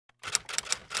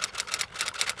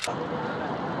On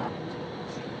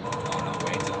our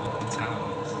way to Old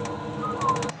Towns.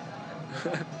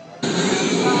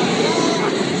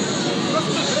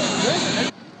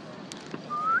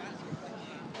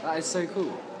 That is so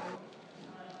cool.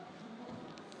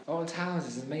 Old Towns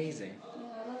is amazing. Yeah,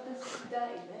 I love this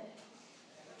dirty bit.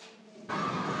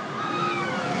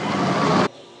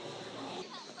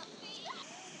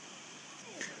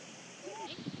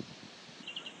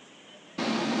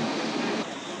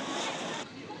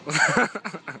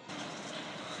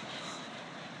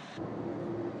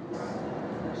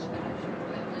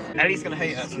 Ellie's gonna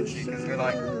hate us because we're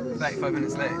like 35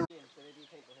 minutes late.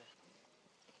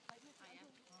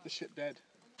 The ship dead.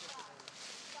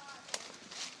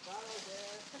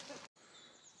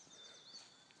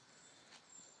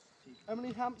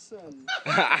 Emily Hampson.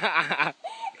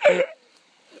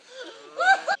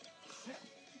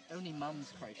 Only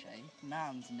mum's crochet,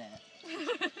 nan's knit.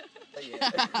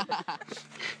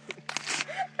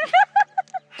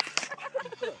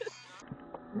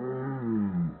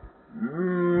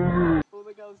 All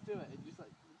the girls do it, and just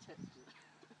like tips you.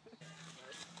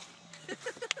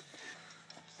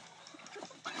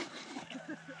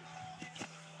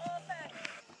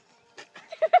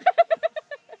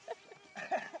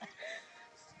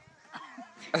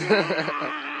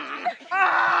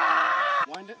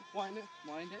 Wind it, wind it,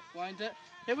 wind it, wind it.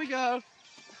 Here we go.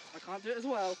 I can't do it as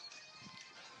well.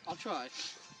 I'll try.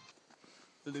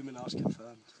 Illuminati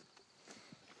confirmed.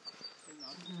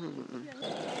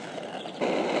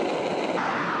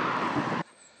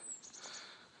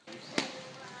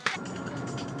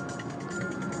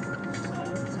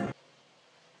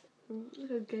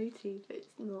 Like a goatee, but it's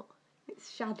not. It's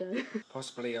shadow.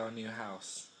 Possibly our new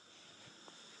house.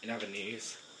 In other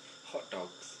news, hot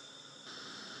dogs.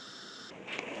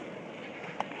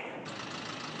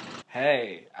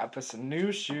 Hey, I put some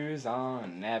new shoes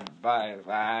on. Everybody's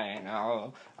buying,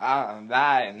 oh, I'm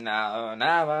buying now.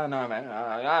 Never know me,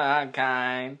 I'm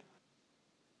kind.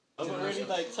 I've got really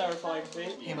like terrifying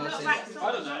feet. I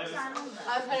don't know.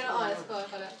 I've had it on eyes, but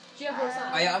I've had it. Do you have more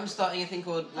sign? I'm starting a thing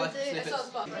called Life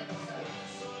Snippets.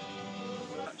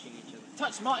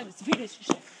 Touch Martin, it's a penis.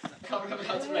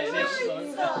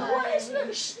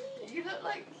 You look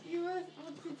like you were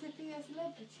wanting to be a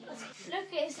celebrity.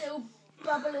 Look at his little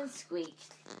bubble and squeak.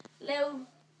 Little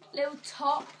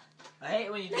top. I hate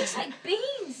it when you do Looks like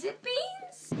beans. Is it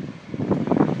beans?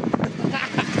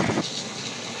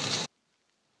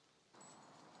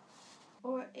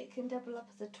 Or it can double up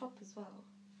as a top as well.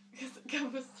 Because it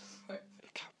covers the throat.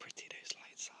 Look how pretty those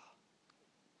lights are.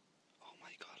 Oh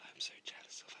my god, I'm so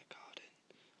jealous of that garden.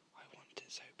 I want it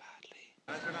so badly.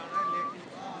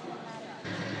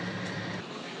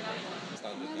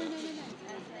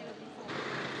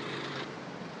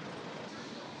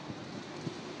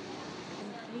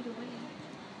 Fade away.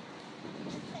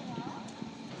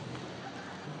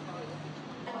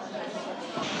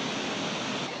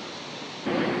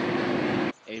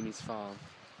 Amy's farm.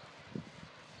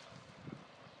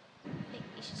 I think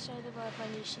you should show the world my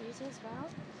new shoes as well.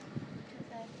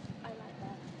 Because I like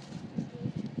that.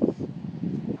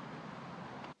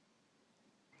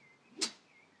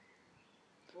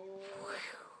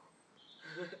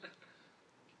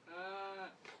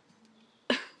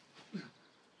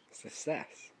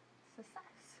 Success.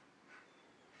 Success.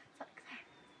 Success.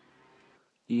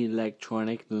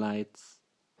 Electronic lights.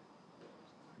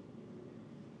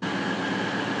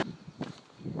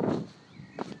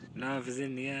 Love is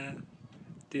in the air.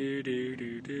 Do do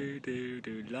do do do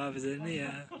do. Love is in the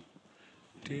air.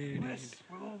 Do do.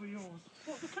 We're all yours.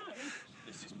 What, the cat?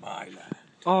 This is my land.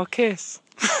 Oh, kiss.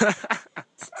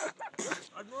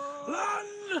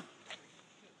 Run!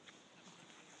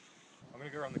 I'm going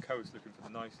to go around the coast looking for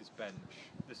the nicest bench.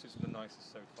 This is the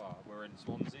nicest so far. We're in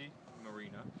Swansea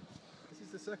Marina. This is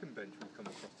the second bench we've come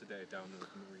across today down at the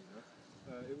marina.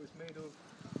 It was made of,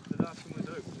 the last one was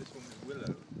oak, this one was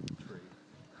willow tree.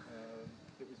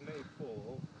 It was made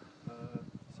for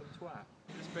some twat.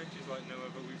 This bench is like no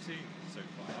other we've seen so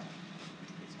far.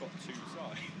 It's got two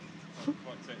sides. I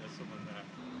might say there's someone there.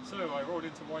 So I rolled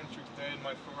into Wine Street today in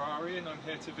my Ferrari and I'm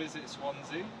here to visit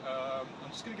Swansea. I'm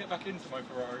just going to get back into my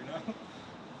Ferrari now.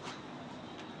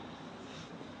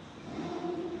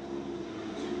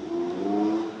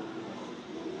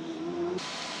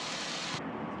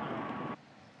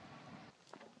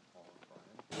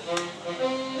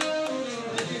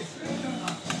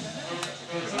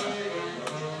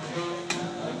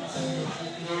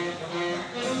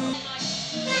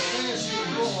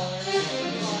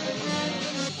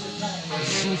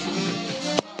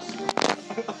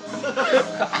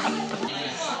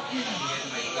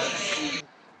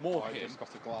 More I just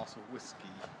got a glass of whiskey.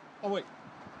 Oh wait,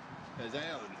 There's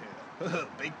ale in here.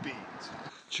 Big beans.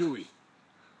 Chewy,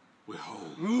 we're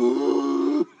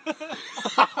home.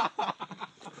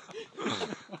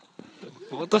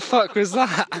 What the fuck was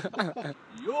that?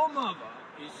 Your mother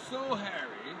is so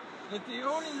hairy that the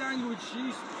only language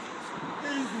she speaks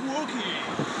is Wookiee.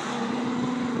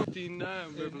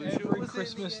 Every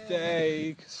Christmas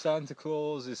day, Santa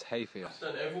Claus is hayfield.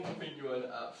 Don't everyone think you're an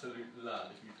absolute lad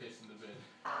if you piss in the bin.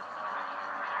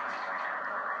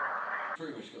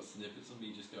 Pretty much got snippets of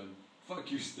me just going, fuck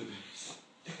you, Snippets.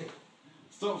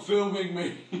 Stop filming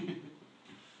me.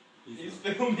 He's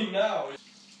filming now.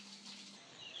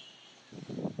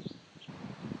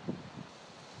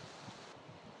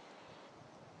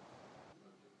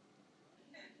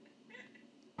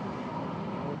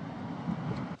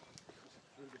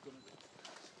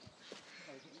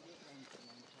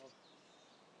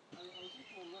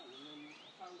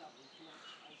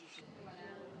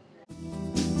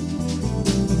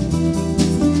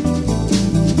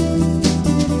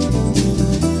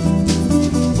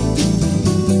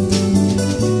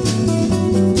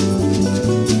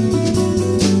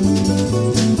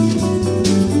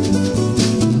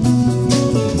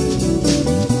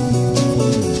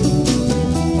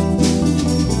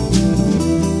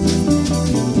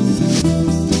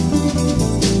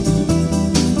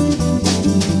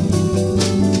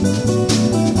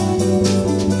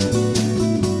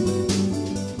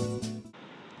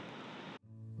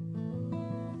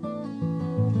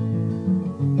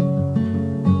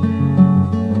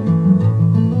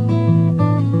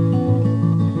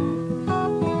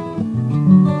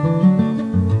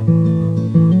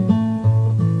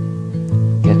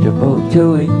 Get your boat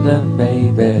to England,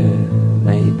 baby,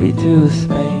 maybe to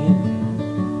Spain.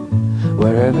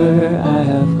 Wherever I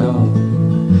have gone,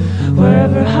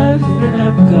 wherever I've been,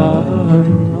 I'm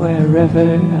gone.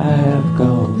 Wherever I have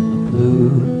gone, the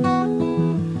blues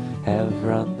have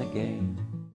run the game.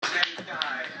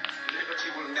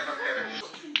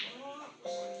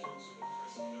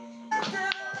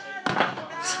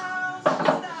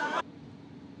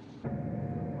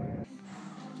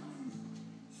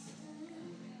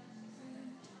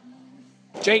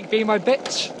 Jake, be my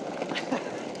bitch.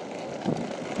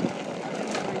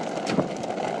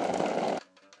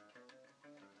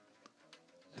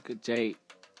 Look at Jake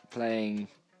playing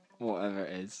whatever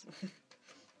it is.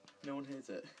 No one hears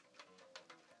it.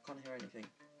 Can't hear anything.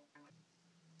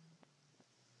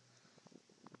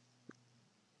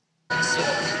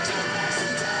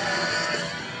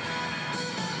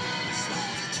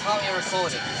 Can't be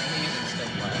recorded because the music's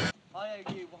still playing. I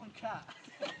owe you one cat.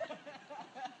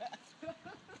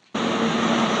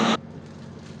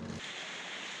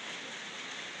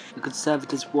 The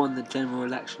Conservatives won the general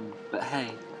election, but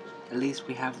hey, at least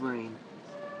we have rain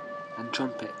and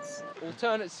trumpets.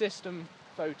 Alternate system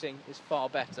voting is far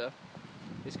better.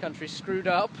 This country's screwed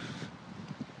up.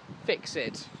 Fix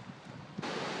it.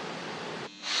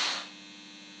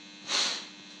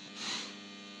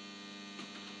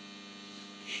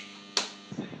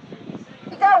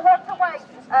 We don't want to wait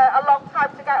a long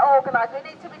time to get organised. We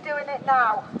need to be doing it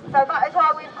now. So that is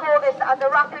why we've called this as a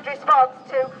rapid response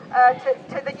to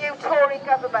the new Tory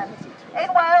government. In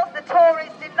Wales, the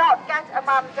Tories did not get a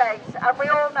mandate, and we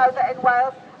all know that in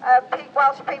Wales,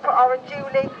 Welsh people are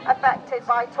unduly affected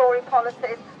by Tory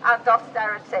policies and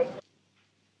austerity.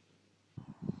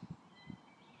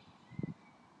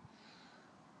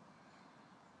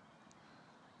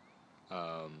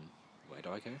 Where do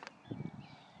I go?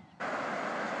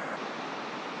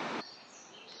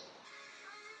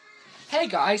 Hey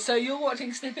guys, so you're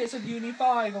watching Snippets of Uni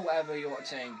 5 or whatever you're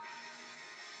watching?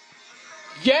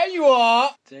 Yeah, you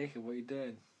are! Jacob, what are you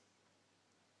doing?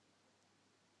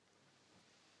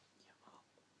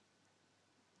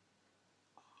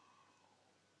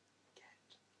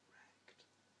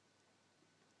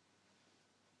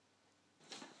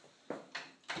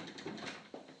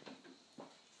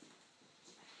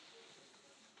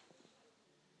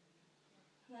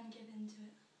 And then give into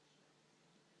it.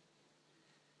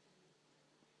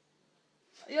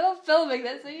 You're not filming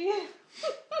this, are you?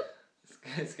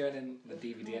 It's going in the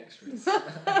DVD extras. Hang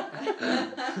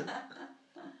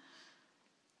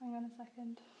on a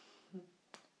second.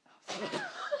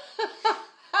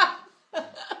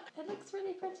 It looks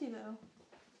really pretty though.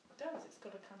 It does, it's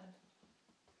got a kind of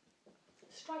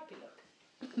stripy look.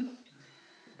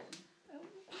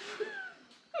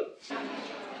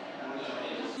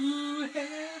 Ooh,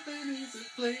 heaven is a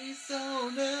place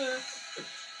on earth.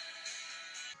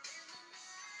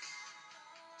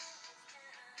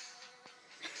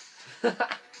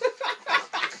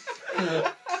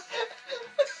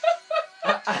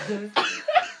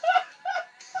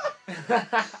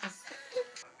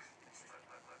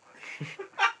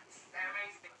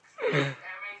 Snippets,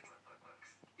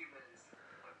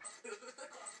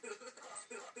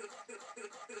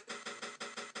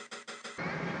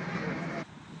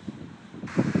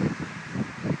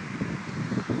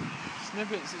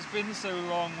 it's been so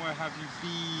long, where have you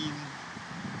been,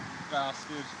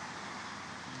 bastard?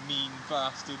 Mean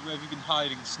bastard, where have you been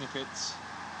hiding, Snippets?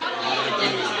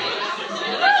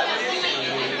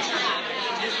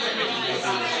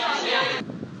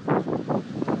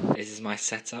 This is my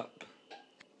setup.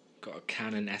 Got a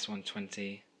Canon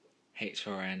S120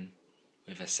 H4n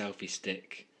with a selfie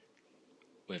stick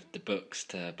with the books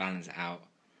to balance it out,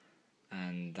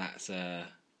 and that's a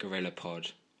Gorilla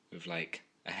Pod with like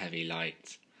a heavy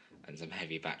light and some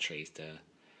heavy batteries to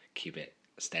keep it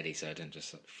steady so it doesn't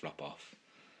just flop off.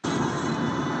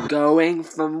 Going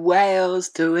from Wales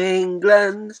to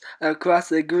England, across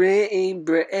the Green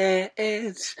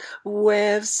Bridge,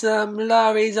 with some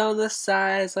lorries on the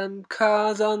side, some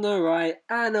cars on the right,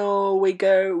 and all we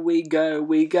go, we go,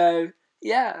 we go,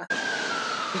 yeah.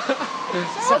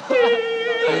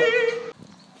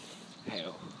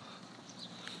 Hell.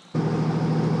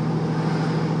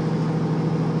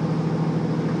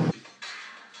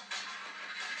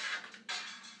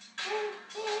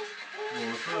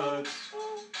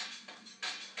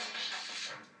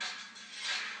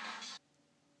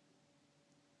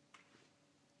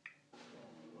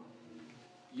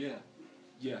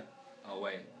 Yeah. Oh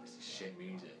wait, it's shit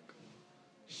music.